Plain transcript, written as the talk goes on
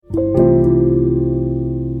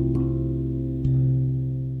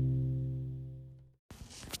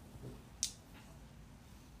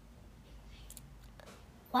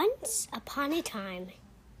upon a time,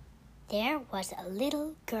 there was a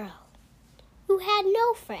little girl who had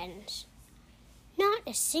no friends, not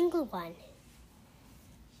a single one.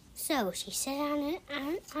 So she set on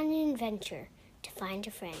an adventure to find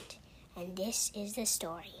a friend, and this is the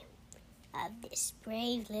story of this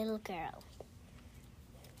brave little girl.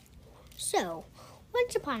 So,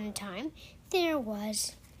 once upon a time, there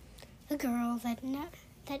was a girl that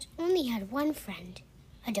only had one friend,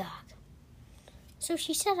 a dog. So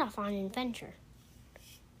she set off on an adventure.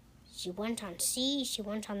 She went on sea, she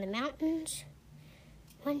went on the mountains.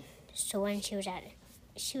 When she was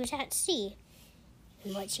at sea,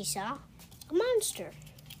 and what she saw? A monster.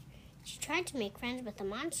 She tried to make friends with the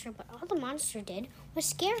monster, but all the monster did was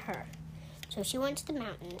scare her. So she went to the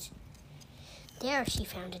mountains. There she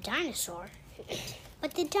found a dinosaur.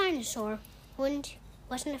 But the dinosaur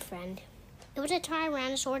wasn't a friend. It was a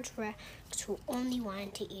Tyrannosaurus Rex who only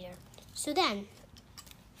wanted to eat her. So then,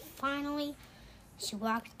 finally, she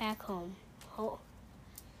walked back home.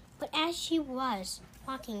 But as she was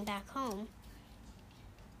walking back home,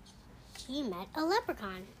 she met a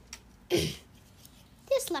leprechaun.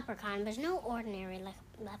 This leprechaun was no ordinary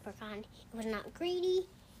leprechaun. It was not greedy.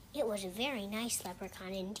 It was a very nice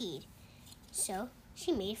leprechaun indeed. So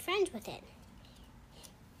she made friends with it.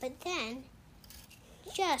 But then,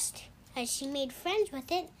 just as she made friends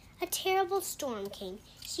with it, a terrible storm came.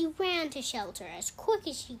 She ran to shelter as quick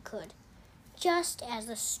as she could. Just as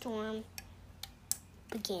the storm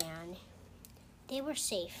began, they were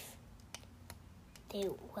safe.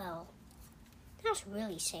 Not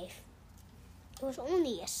really safe. It was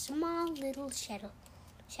only a small little shelter,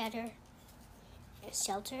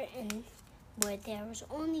 and where there was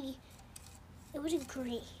only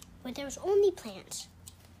plants.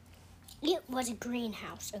 It was a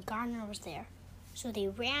greenhouse. A gardener was there. So they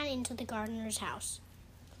ran into the gardener's house.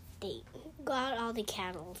 They got all the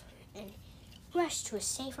cattle and rushed to a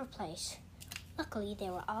safer place. Luckily, they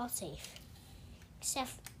were all safe,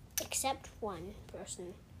 except one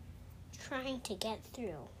person trying to get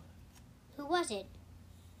through. Who was it?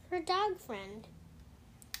 Her dog friend.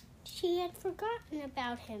 She had forgotten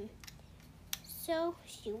about him. So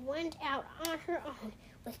she went out on her own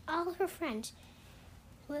with all her friends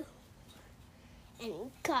and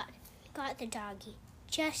got the doggie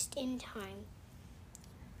just in time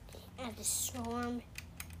as the storm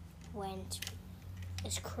went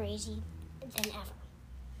as crazy than ever.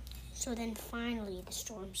 So then finally the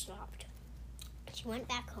storm stopped. She went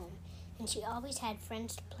back home and she always had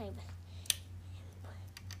friends to play with.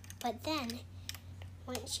 But then,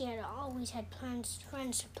 when she had always had friends to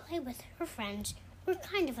play with, her friends were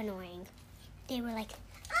kind of annoying. They were like,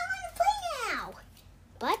 I want to play now!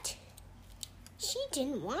 But she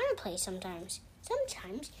didn't want to play sometimes.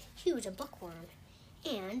 Sometimes she was a bookworm.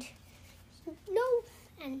 And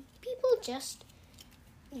people just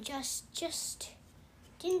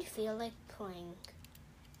didn't feel like playing.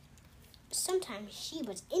 Sometimes she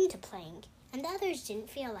was into playing, and the others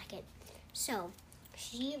didn't feel like it. So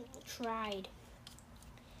she tried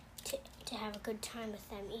to have a good time with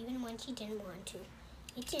them, even when she didn't want to.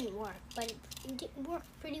 It didn't work, but it worked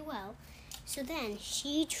pretty well. So then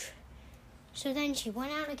she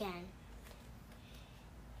went out again.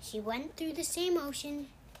 She went through the same ocean.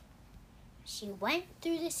 She went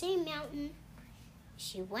through the same mountain.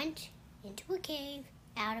 She went into a cave,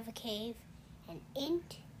 out of a cave, and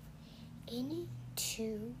into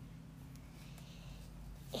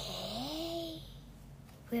a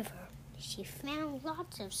river. She found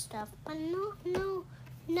lots of stuff, but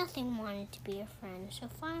nothing wanted to be a friend. So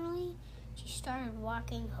finally, she started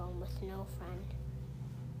walking home with no friend.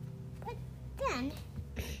 But then,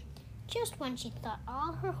 just when she thought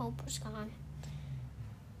all her hope was gone,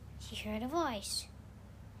 she heard a voice.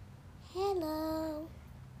 Hello.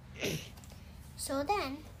 So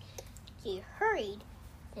then, she hurried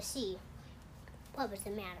to see what was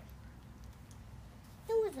the matter.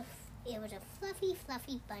 It was a fluffy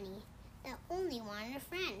bunny that only wanted a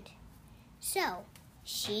friend. So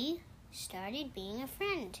she started being a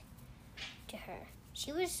friend to her.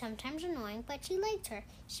 She was sometimes annoying, but she liked her.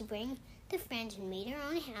 She brought the friends and made her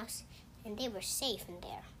own house, and they were safe in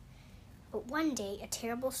there. But one day, a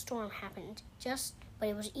terrible storm happened, but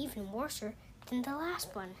it was even worse than the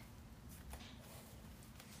last one.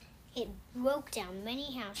 It broke down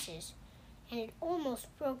many houses, and it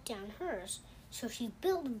almost broke down hers. So she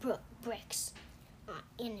built bricks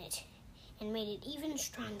in it and made it even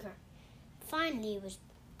stronger. Finally,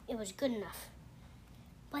 it was good enough.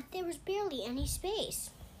 But there was barely any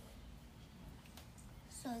space.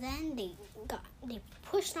 So then they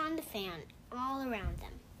pushed on the fan all around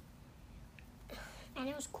them, and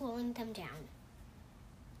it was cooling them down.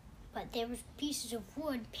 but there was pieces of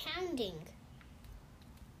wood pounding.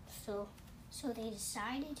 So they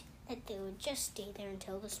decided that they would just stay there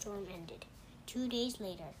until the storm ended. 2 days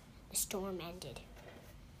later, the storm ended.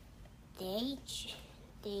 They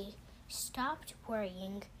stopped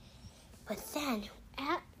worrying, but then,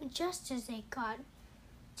 just as they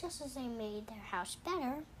made their house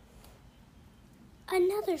better,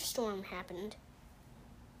 another storm happened.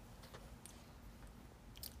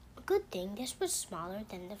 A good thing this was smaller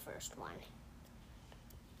than the first one.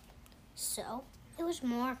 So, it was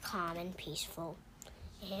more calm and peaceful,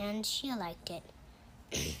 and she liked it.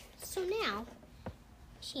 So now,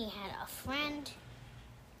 she had a friend,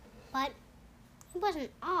 but it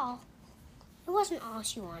wasn't all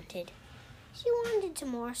she wanted. She wanted some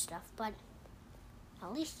more stuff, but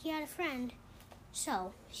at least she had a friend.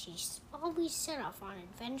 So she always set off on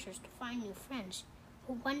adventures to find new friends.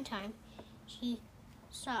 But one time, she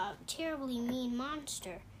saw a terribly mean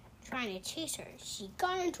monster trying to chase her. She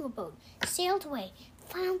got into a boat, sailed away,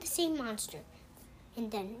 found the same monster,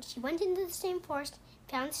 and then she went into the same forest,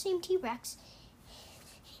 found the same T-Rex.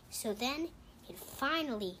 So then she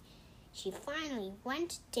finally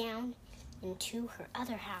went down into her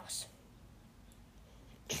other house,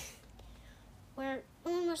 where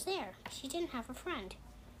no one was there. She didn't have a friend.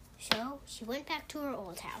 So she went back to her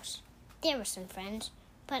old house. There were some friends,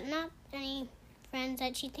 but not any friends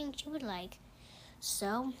that she thinks she would like.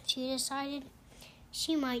 So she decided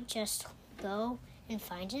she might just go and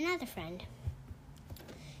find another friend.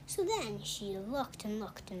 So then she looked and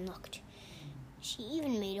looked and looked. She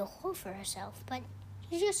even made a hole for herself, but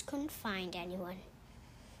she just couldn't find anyone.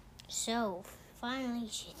 So finally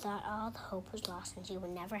she thought all the hope was lost and she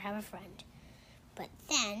would never have a friend. But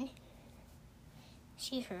then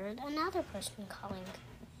she heard another person calling.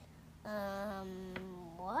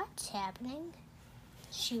 What's happening?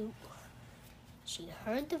 She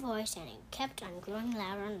heard the voice, and it kept on growing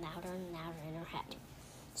louder and louder and louder in her head.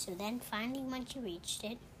 So then finally when she reached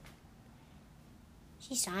it,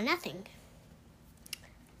 she saw nothing.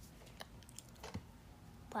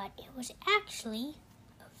 But it was actually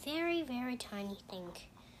a very, very tiny thing.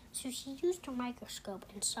 So she used her microscope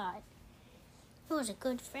and saw it. It was a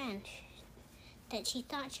good friend that she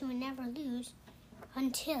thought she would never lose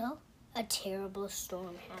until a terrible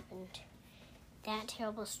storm happened. That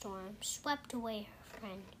terrible storm swept away her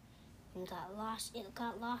friend and got lost. It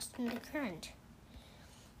got lost in the current.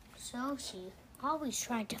 So she always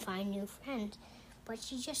tried to find new friends, but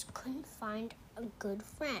she just couldn't find a good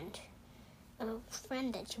friend. A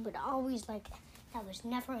friend that she would always like, that was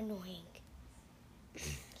never annoying.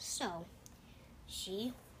 So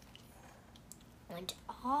she went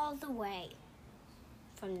all the way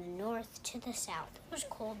from the north to the south. It was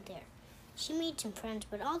cold there. She made some friends,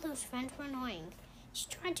 but all those friends were annoying. She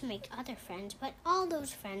tried to make other friends, but all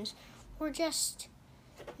those friends were just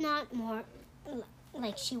not more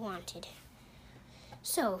like she wanted.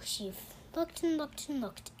 So she looked and looked and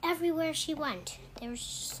looked. Everywhere she went, there was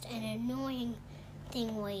just an annoying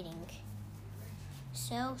thing waiting.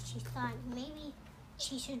 So she thought maybe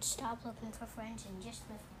she should stop looking for friends and just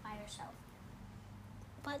live by herself.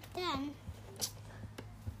 But then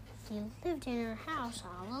she lived in her house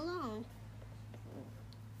all alone.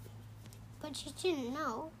 But she didn't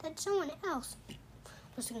know that someone else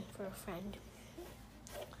was looking for a friend.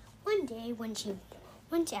 One day when she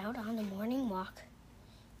went out on the morning walk,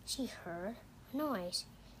 she heard a noise.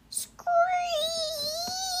 Screech!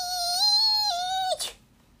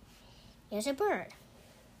 It was a bird.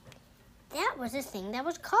 That was the thing that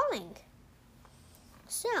was calling.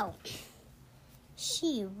 So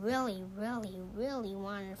she really, really, really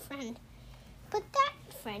wanted a friend, but that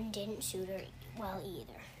friend didn't suit her well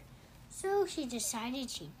either. So she decided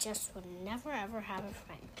she just would never, ever have a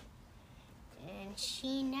friend. And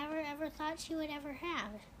she never, ever thought she would ever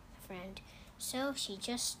have a friend. So she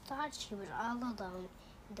just thought she was all alone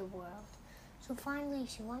in the world. So finally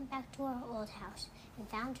she went back to her old house and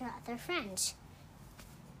found her other friends.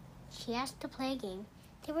 She asked to play a game.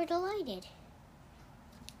 They were delighted.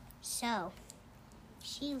 So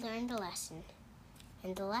she learned a lesson.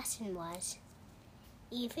 And the lesson was,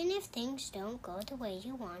 even if things don't go the way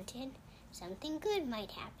you wanted, something good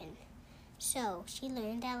might happen. So she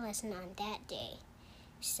learned that lesson on that day.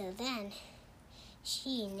 So then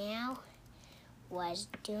she now was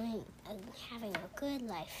having a good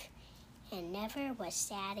life and never was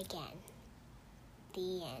sad again.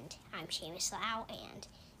 The end. I'm Seamus Show, and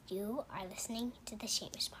you are listening to the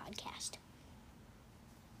Seamus Podcast.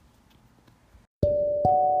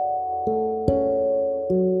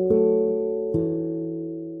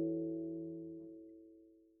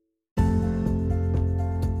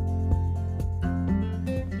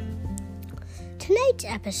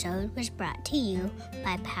 episode was brought to you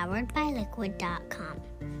by poweredbyliquid.com.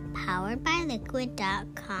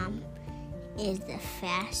 Poweredbyliquid.com is the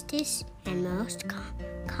fastest and most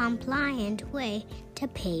compliant way to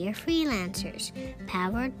pay your freelancers.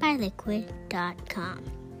 Poweredbyliquid.com.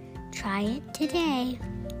 Try it today.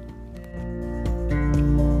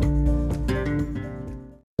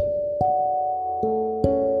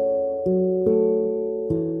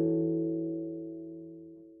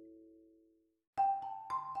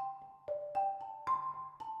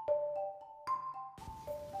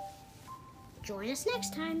 Join us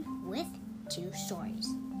next time with two stories,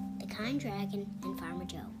 The Kind Dragon and Farmer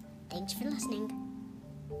Joe. Thanks for listening.